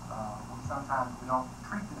 Sometimes we don't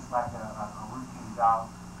treat this like a routine job.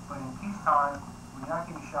 But in peacetime, we're not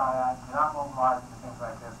getting shot at, we're not mobilizing and things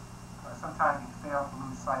like this. Sometimes you fail to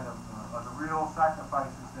lose sight of the real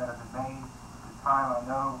sacrifices that have been made. The time, I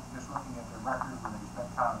know, just looking at their records, where they spent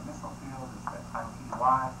time in missile field, they spent time in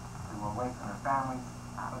POI, they were away from their families,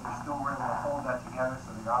 but they still were able to hold that together, so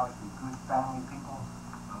they're obviously good family people,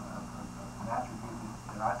 an attribute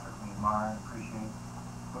that I certainly admire and appreciate.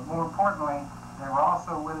 But more importantly, they were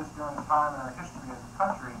also with us during the time in our history as a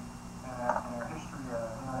country and in our history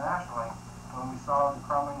internationally when we saw the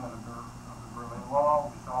crumbling of the Berlin Wall,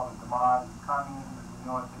 we saw the demise of communism as we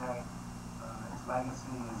know it today. Its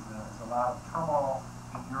legacy is a lot of turmoil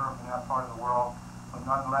in Europe and that part of the world. But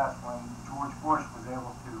nonetheless, when George Bush was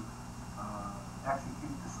able to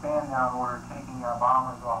execute the stand-down order, taking our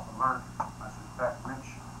bombers off alert, I suspect Rich,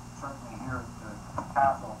 certainly here at the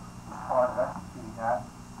Castle, was part of executing that.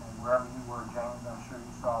 Wherever you were, James, I'm sure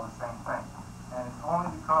you saw the same thing. And it's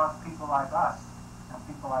only because people like us and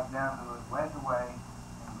people like them who have led the way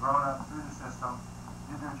and grown up through the system,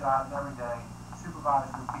 did their jobs every day,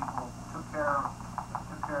 supervised their people, took care of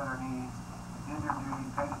their needs, did their duty,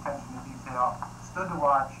 paid attention to detail, stood to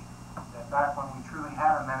watch, that back when we truly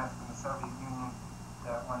had a menace from the Soviet Union,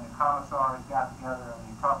 that when the commissaries got together and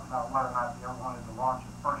they talked about whether or not they ever wanted to launch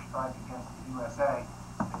a first strike against the USA,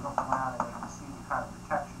 they looked around and they could see the kind of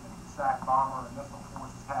protection SAC bomber and missile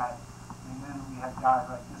forces had. We knew we had guys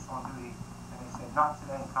like this on duty, and they said, not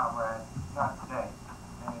today, comrade, not today.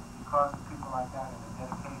 And it's because of people like that and the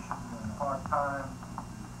dedication and the hard times,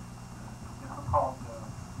 the difficult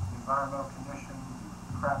environmental conditions,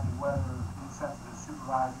 the crappy weather, insensitive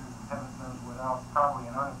supervisors, and heavens knows what else, probably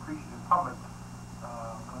an unappreciative public,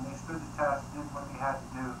 when they stood the test, did what they had to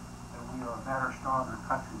do, that we are a better, stronger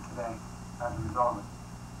country today as a result of it.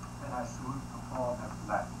 And I salute and applaud them for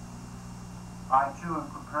that. I, too, am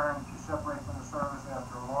preparing to separate from the service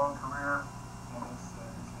after a long career, and it's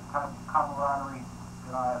the type of camaraderie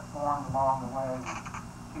that I have formed along the way with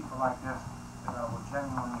people like this that I will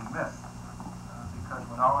genuinely miss, because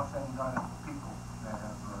when all is said and done, it's the people that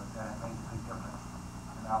have made a big difference.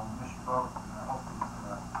 And I will miss you both, and I hope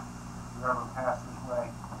that if you ever pass this way,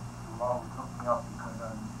 you will always look me up, because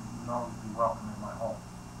you will always be welcome in my home.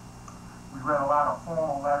 We read a lot of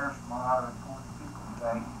formal letters from a lot of important people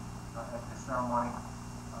today at this ceremony,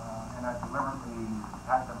 and I deliberately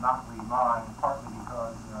had them not read mine, partly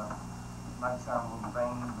because it might sound a little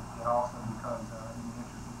vain, but yet also because in the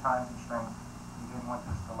interest of time constraints, we didn't want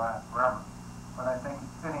this to last forever. But I think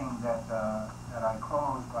it's fitting that I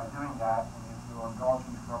close by doing that, and if you'll indulge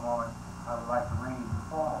me for a moment, I would like to read the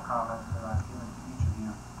formal comments that I've given to each of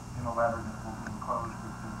you in a letter that will be enclosed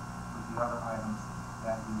with the other items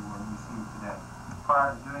that you will receive today.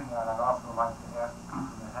 Prior to doing that, I'd also like to ask the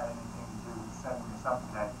people that had anything to do with setting this up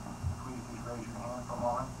today, please just raise your hand for a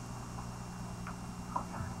moment.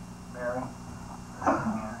 Mary,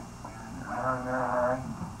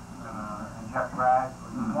 and Jeff Bragg for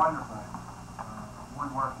the wonderful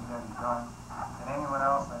woodworking that he's done. And anyone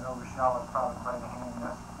else, I know Rochelle has probably played a hand in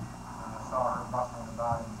this. I saw her bustling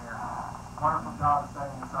about in here. Wonderful job of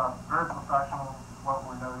setting this up. Very professional, is what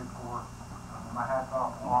we're noted for. My hat's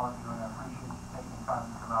off to all of you, and I appreciate you taking the time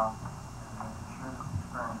to come out and share this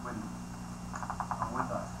experience with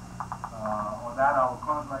us. On that, I will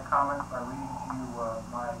close my comments by reading to you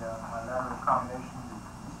my letter of commendation.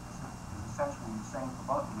 Is essentially the same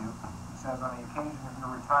for both of you. It says, on the occasion of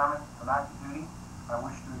your retirement from active duty, I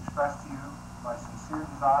wish to express to you my sincere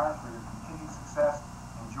desire for your continued success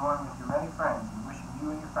and join with your many friends in wishing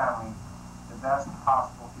you and your family the best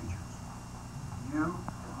possible futures. You,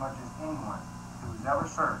 as much as anyone who has ever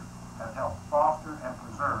served, have helped foster and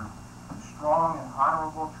preserve the strong and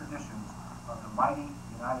honorable traditions of the mighty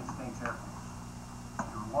United States Air Force.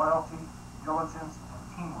 Your loyalty, diligence, and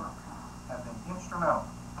teamwork have been instrumental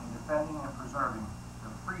in defending and preserving the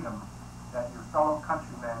freedom that your fellow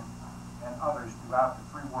countrymen and others throughout the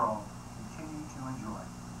free world continue to enjoy.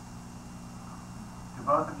 To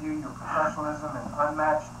both of you, your professionalism and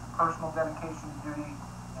unmatched personal dedication to duty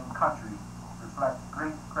and country reflect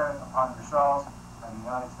great credit upon yourselves and the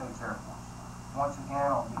United States Air Force. Once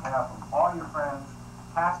again, on behalf of all your friends,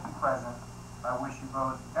 past and present, I wish you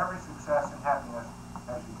both every success and happiness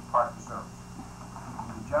as you depart the service. You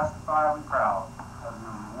can be justifiably proud of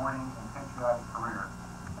your rewarding and patriotic career,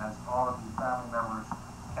 as all of you family members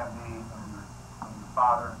can be of your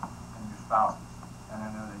father and your spouses. And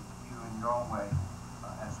I know that you, in your own way,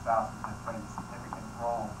 as spouses, have played a significant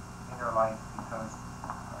role in your life because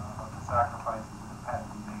of the sacrifices that have had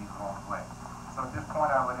to be made along the way. So at this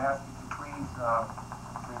point, I would ask you to please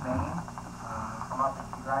remain, come up and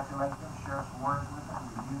congratulate them, share some words with them,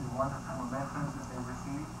 review the wonderful mementos that they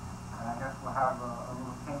received, and I guess we'll have a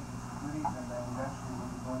little cake and some goodies, and then eventually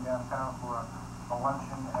we'll be going downtown for a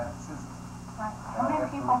luncheon at Sizzle. Right. How many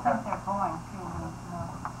people think they're going to?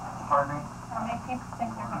 Pardon me? How many people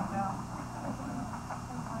think they're going to go?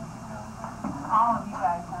 All of you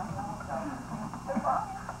guys, huh?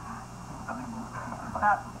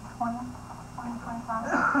 About 20, 25?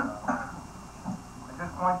 At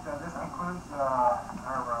this point, this concludes our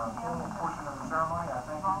formal portion of the ceremony. I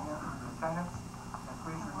thank you again for your attendance, and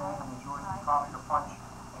please remain and enjoy some coffee or punch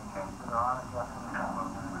and cake that are honored guests.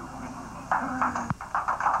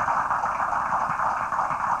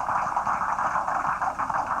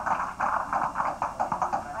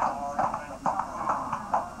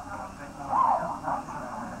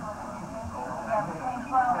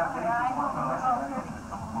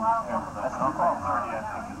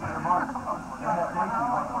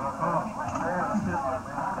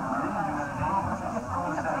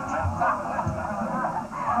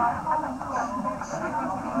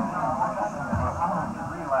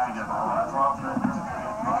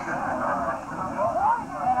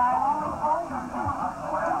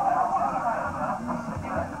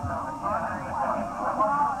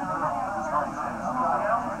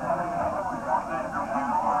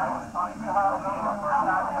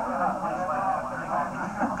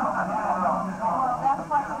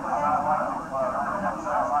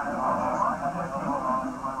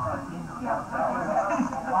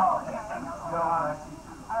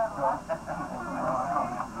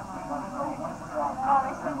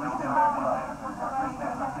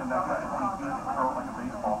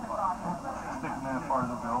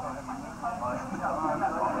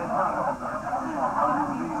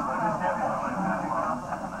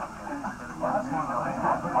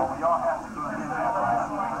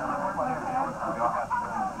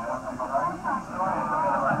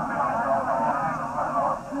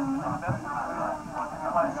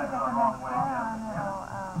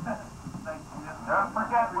 Don't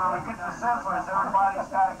forget, when we get to Sizzlers, everybody's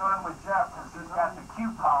got to go in with Jeff because he's got the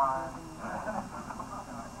coupon.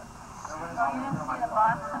 So you didn't see the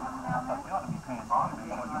box down there?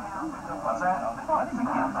 What's that?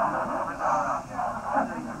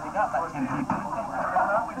 They got like 10 people.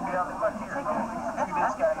 We'd be able to look here. Look at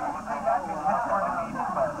this guy.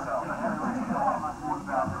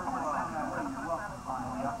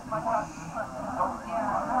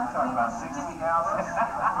 Talking about 60 houses.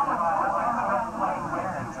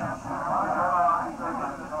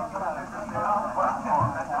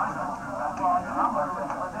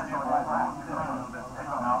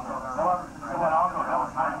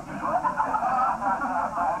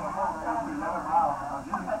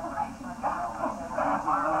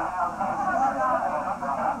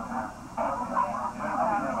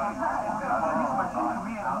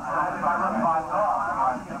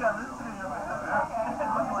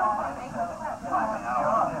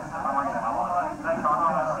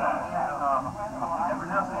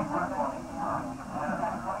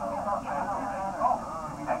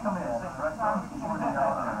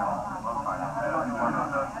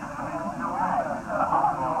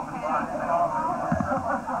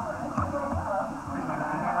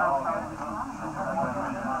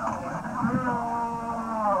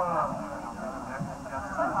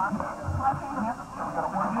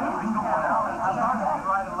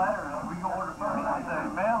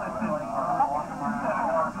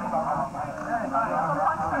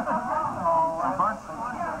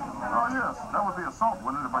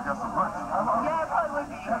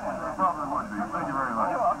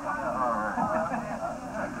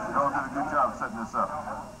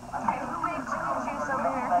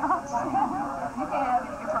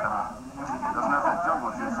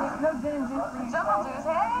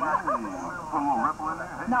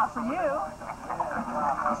 Not for you.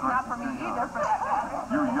 Not for me either, for that matter.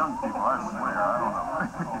 You young people, I swear, I don't know.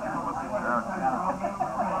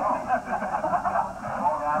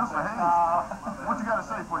 Mr. Hayes, what you got to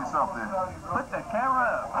say for yourself there? Put the camera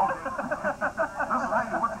up. Okay. Mr.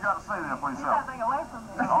 Hayes, what you got to say there for yourself? Nothing away from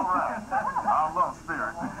me. All right. I love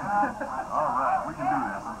spirit. All right, we can do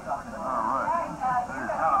this. All right.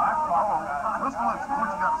 Mr. Lynch, what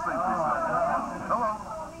you got to say for yourself? Hello.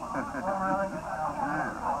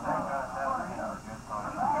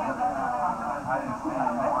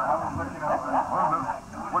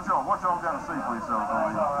 yourself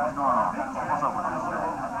over here. What's going on? What's up with this?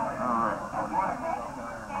 All right.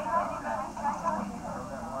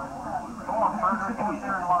 Go on, further into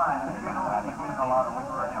your line. A lot of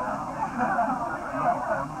work right now.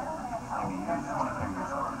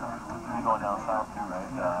 You going down south too, right?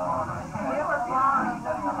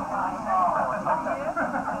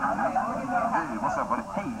 Hey, what's up, buddy?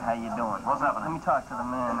 Hey, how you doing? What's happening? Let me talk to the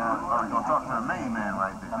man. Oh, you're gonna talk to the main man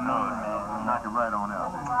right there. The main man. Knock it right on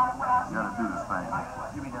out. You gotta do this thing.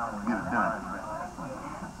 Get it done.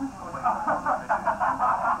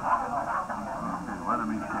 Okay, let him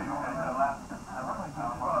eat cake.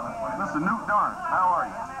 Mr. Newt Darn, how are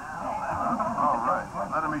you? All right,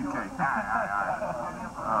 let him eat cake. All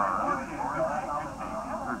right. Good cake.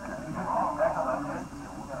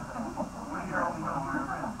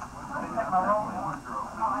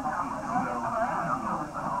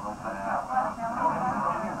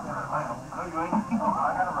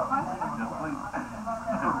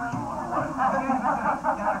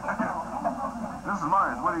 Mrs.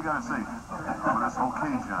 Myers, what do you got to say for this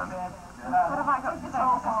occasion? What have I got to say?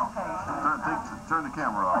 Turn the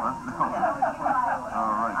camera off, huh?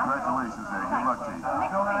 All right, congratulations there. Good luck to you.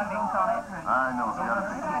 Mixed feelings on it. I know, it's got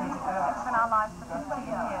to be. It's been our lives for 15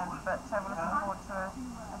 years, but we're looking forward to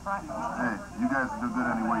a bright future. Hey, you guys do good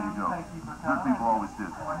anywhere you go. Good people always do.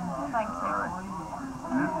 Thank you. All right.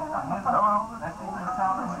 Hello.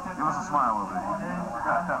 Give us a smile over there.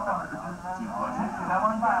 She's blushing.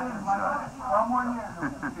 One more year.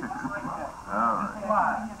 All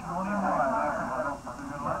right.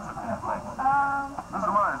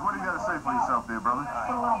 Mr. Myers, what do you got to say for yourself there, brother?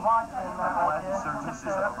 Glad the service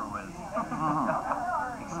is over with.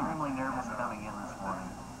 Extremely nervous coming in this morning.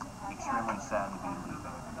 Extremely sad to be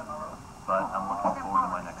leaving. But I'm looking forward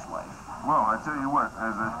to my next life. Well, I tell you what,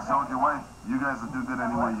 as a soldier wife, you guys will do good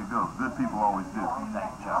anywhere you go. Good people always do.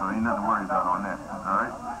 Thank you, So Joe. ain't nothing to worry about on that, all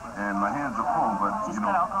right? And my hands are full, but, you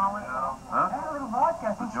know... Huh?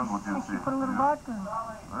 The jungle juice here. Put a little vodka in.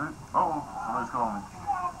 All right? Uh-oh, somebody's calling me.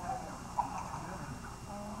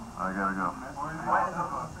 I gotta go. Look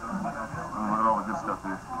at all the good stuff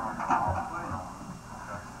here.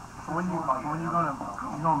 So when you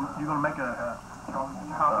gonna make a Copy?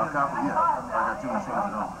 Yeah, I got 2 machines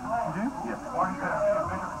at home. You do? Yeah.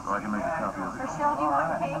 So I can make a copy of it. Michelle, do you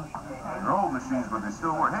want cake? They're old machines, but they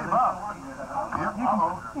still work. Hey, Bob! Yep,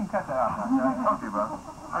 uh-oh. You can cut that out. Okay, Bob.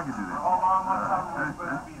 I can do that.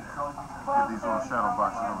 Get these little shadow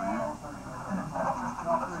boxes over here.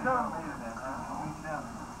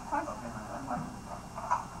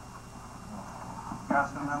 Got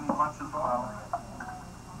some lunch as well.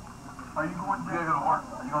 Are you going to work?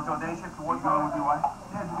 Are you going to do a day shift or what? You going with your wife?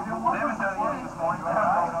 Yeah, they haven't done anything this morning. Look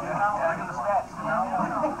at the stats. I'll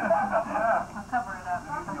cover it up.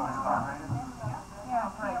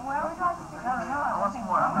 Yeah, great. Well, we'd like to do that. Once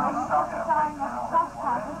more, I'm going to stop that.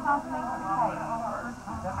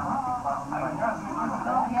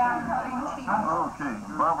 Okay,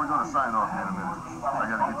 Bob, we're going to sign off here in a minute. I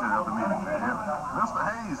got to get to the other meeting there. Yep. Mr.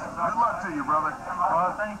 Hayes, good luck to you, brother.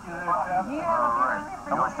 Well, thank you there, Jeff. All right.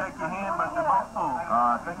 I wish to take your hand, but they're both full.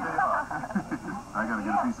 I think they are. I got to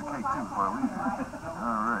get a piece of cake, too, before I leave here.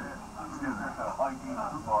 All right. Excuse me.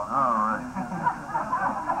 All right.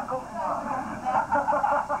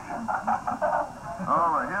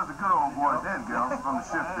 All right, here's the good old boys and gals from the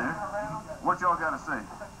shift there. What y'all got to say?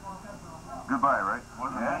 Goodbye, right?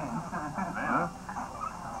 Man.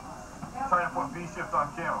 Trying to put B shift on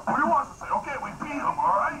camera. What do you want to say? Okay, we beat them,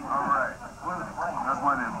 all right? All right. That's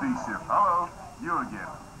why they're B shift. Hello, you again.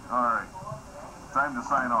 All right. Time to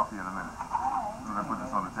sign off here in a minute. When I put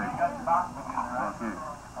this on the table. Okay.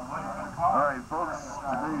 All right, folks.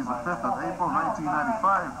 Today is the 5th of April,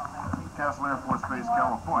 1995. Castle Air Force Base,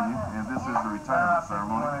 California, and this is the retirement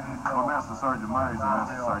ceremony for Master Sergeant Myers and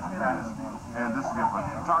Master Sergeant Pettis. And this is your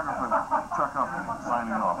photographer, Chuck Upton,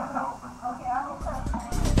 signing off.